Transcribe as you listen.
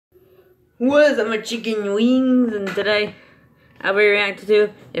What's up, my chicken wings? And today I'll be reacting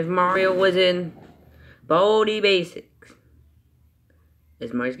to if Mario was in Baidi Basics.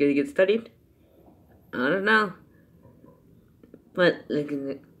 Is Mario gonna get studied? I don't know. But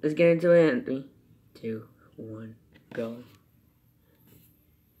let's get into it in 3, 2, 1, go.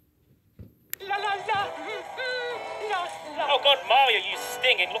 Oh god, Mario, you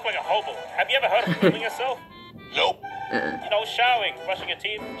sting and look like a hobo. Have you ever heard of grooming yourself? Nope. You know, showering, brushing your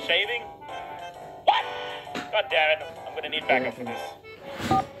teeth, shaving. What? God damn it, I'm gonna need backup for this.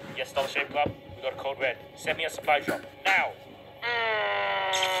 Yes, Dollar Shave Club, we got a code red. Send me a supply drop. Now.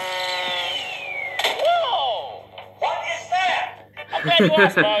 Whoa! What is that? I'm glad you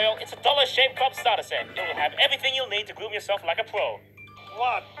asked, Mario. It's a Dollar Shave Club starter set. It will have everything you'll need to groom yourself like a pro.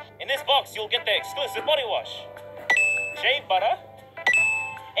 What? In this box, you'll get the exclusive body wash, shave butter,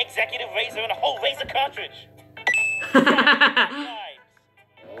 executive razor, and a whole razor cartridge.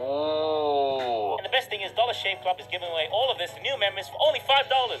 Oh. And the best thing is Dollar Shave Club is giving away all of this to new members for only $5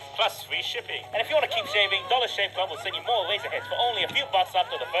 plus free shipping. And if you want to keep shaving, Dollar Shave Club will send you more razor heads for only a few bucks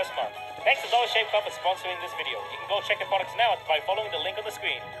after the first month. Thanks to Dollar Shave Club for sponsoring this video. You can go check the products now by following the link on the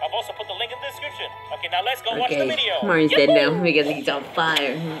screen. I've also put the link in the description. Okay, now let's go watch the video. Mario's dead now because he's on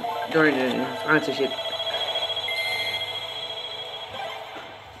fire during the sponsorship.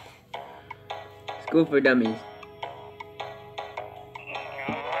 School for Dummies.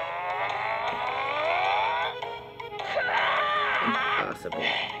 Impossible.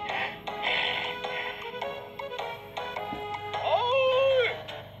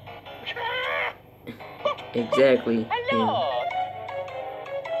 Exactly. Hello.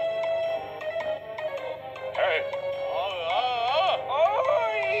 Hey.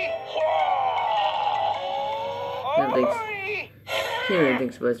 He really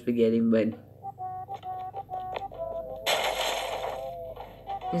thinks about spaghetti, but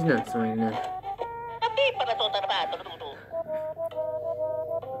he's not smart enough.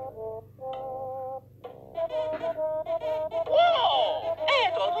 Whoa!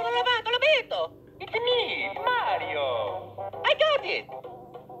 Eto, sono lavato, l'ho visto! It's me, Mario! I got it!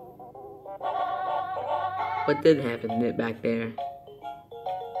 What did happen back there?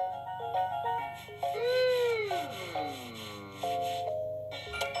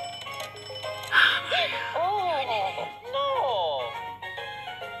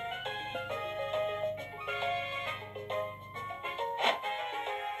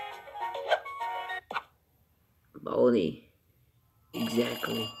 Baidi.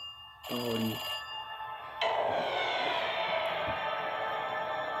 Exactly. Baidi.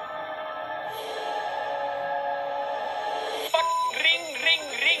 Fuck! Ring, ring,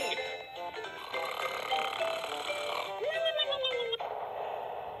 ring!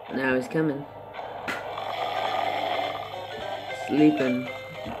 Now he's coming. Sleeping.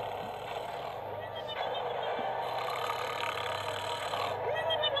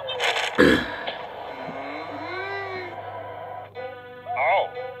 Oh,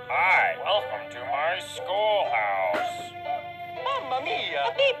 hi. Welcome to my schoolhouse. Mamma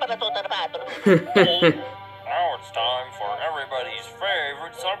mia! Now it's time for everybody's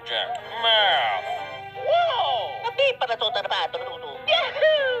favorite subject, math. Whoa!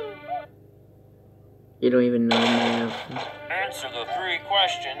 You don't even know math. Answer the 3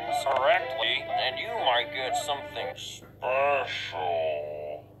 questions correctly, and you might get something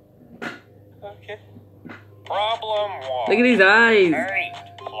special. Okay. Problem 1. Look at these eyes. 8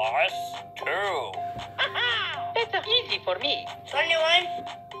 plus 2. That's easy for me. 21.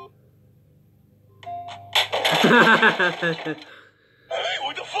 Hey,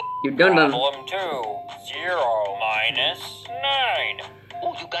 what the fuck? You done done. Problem 2. 0 minus 9.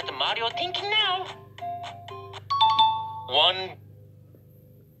 Oh, you got the Mario thinking now. 1.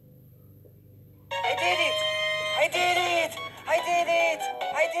 I did it! I did it! I did it!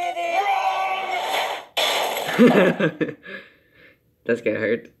 I did it! That's gonna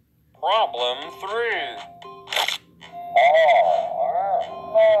hurt. Problem 3.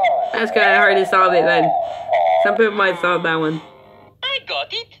 That's kinda hard to solve it then. Some people might solve that one. I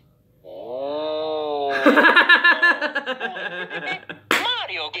got it! Oh.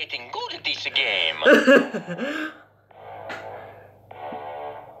 Mario getting good at this game.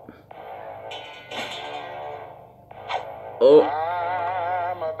 Oh.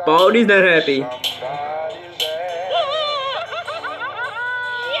 Baidi's not happy. I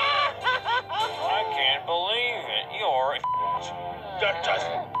can't believe it. You're that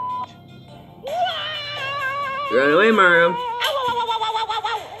doesn't. Run away, Mario. Mamma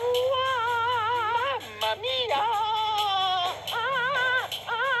mia!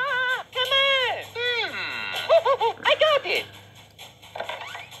 Come on! I got it!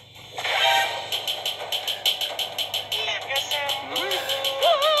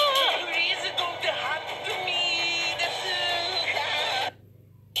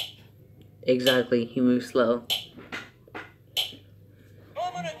 Exactly, he moves slow.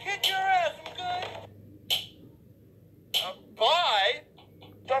 I'm gonna kick your ass, I'm good. Bye?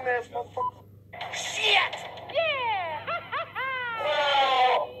 Dumbass motherfucker. Shit! Yeah!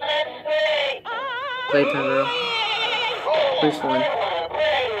 Wow, that's great! Playtime, girl. First one.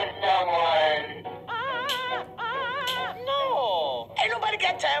 No! Ain't nobody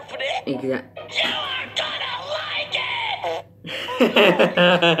got time for that! Exactly. You are gonna like it!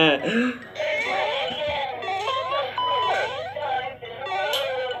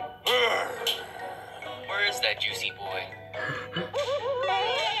 Where is that juicy boy?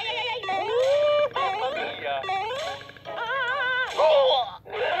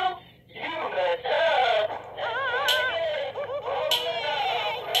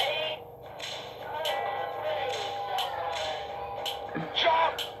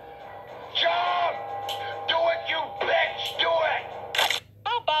 Jump! Jump! Do it, you bitch! Do it!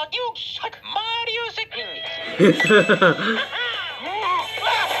 How about you suck Mario's penis?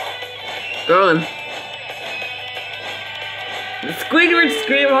 Throw him. Squidward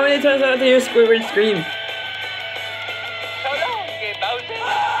scream! How many times do I have to hear Squidward scream? So long, Bowser.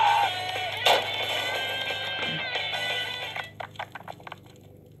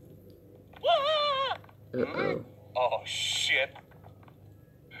 Uh-oh. Oh, shit.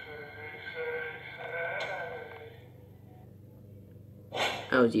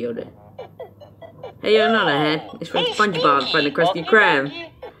 That was Yoda. Hey, you're not a hat. It's from SpongeBob from the Krusty Krab.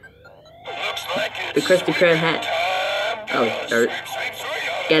 Looks like it's The Krusty Krab hat. Oh, dirt.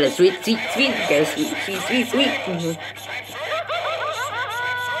 Got a sweet. Got a sweet.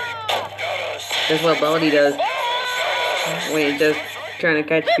 That's what Baldi does when he's just trying to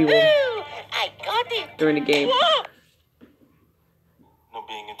catch people I got it. during the game. No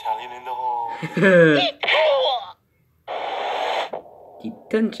being Italian in the hole.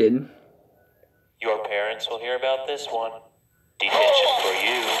 Detention. Your parents will hear about this one. Detention for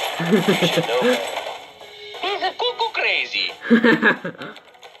you. You should know better. He's a cuckoo crazy.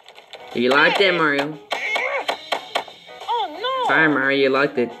 You liked it, Mario. Oh no. Sorry, Mario, you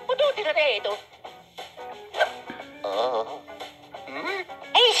liked it.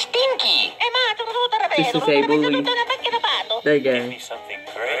 Hey, Stinky. This is a bully. That Give guy. me something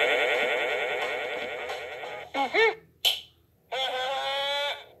great.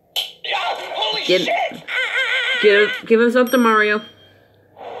 Holy Get- shit. Give him something, Mario.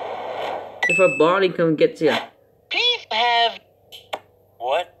 If a body come gets you. Please have.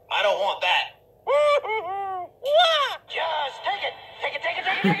 What? I don't want that. Just take it. Take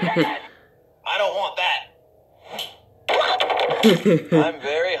it. I don't want that. I'm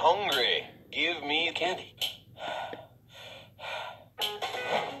very hungry. Give me candy.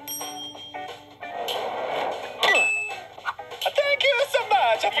 Thank you so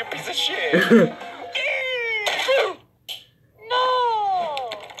much, you piece of shit. No.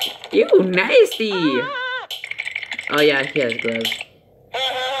 You nasty. Oh yeah, he has gloves.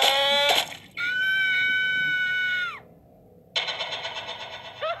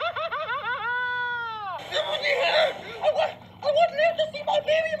 I would live to see my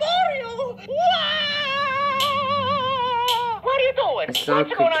baby Mario. What are you doing? It's What's not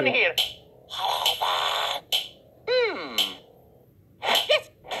going on cooking. here? Yes.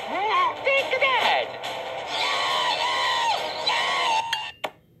 Take that.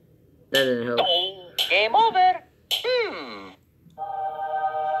 That didn't help. Oh, game over.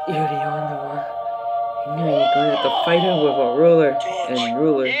 You're the only one. I knew you were going to have to fight him with a ruler and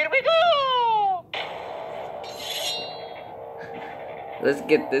ruler. Here we go. Let's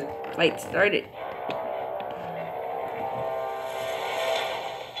get this fight started.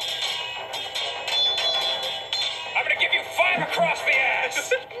 I'm gonna give you 5 across the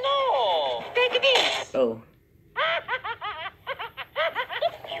ass! No. Take this. Oh.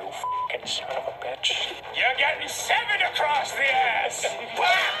 You f***ing son of a bitch. You're getting 7 across the ass!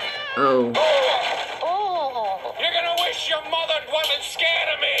 Oh. Oh, You're gonna wish your mother wasn't scared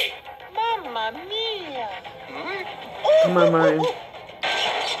of me! Mamma mia. Come on, Mario.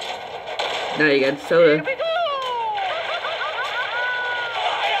 Now you got soda. Here we go.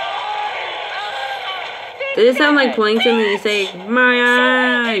 Did it sound like Plankton when you say, my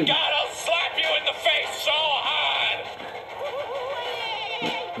eye? God, I'll slap you in the face so hard!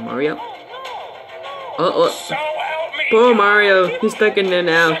 Mario? Oh. So help me! Poor God. Mario. He's stuck in there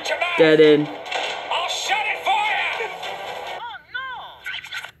now. Shut your mouth. Dead end. I'll shut it for you! Oh no!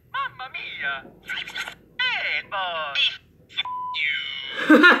 Mamma mia! Hey, boy!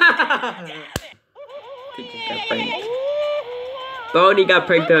 He just got pranked. Baldi got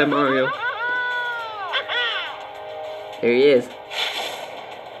pranked by Mario. There he is.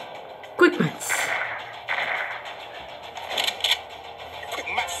 Quick man.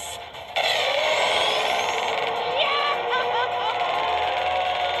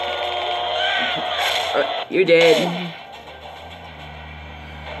 You're dead.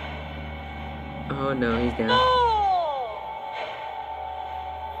 Oh no, he's down.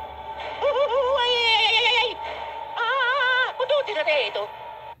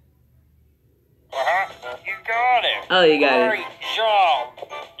 You got it. Oh, you got it. Great job.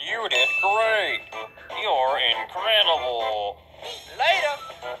 You did great. You're incredible. Later.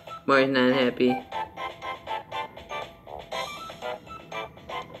 Mario's not happy.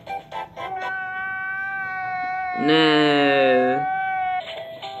 No.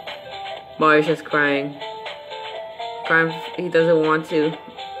 Mario's just crying. Crying. He doesn't want to.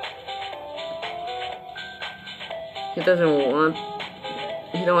 He doesn't want.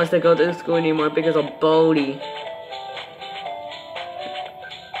 He don't want to go to school anymore because of Baidi.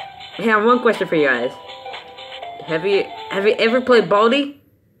 I have one question for you guys. Have you ever played Baidi?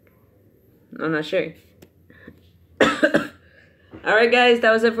 I'm not sure. Alright guys,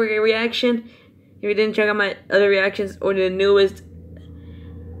 that was it for your reaction. If you didn't check out my other reactions or the newest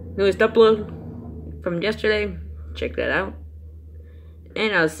upload from yesterday, check that out.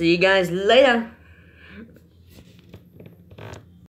 And I'll see you guys later.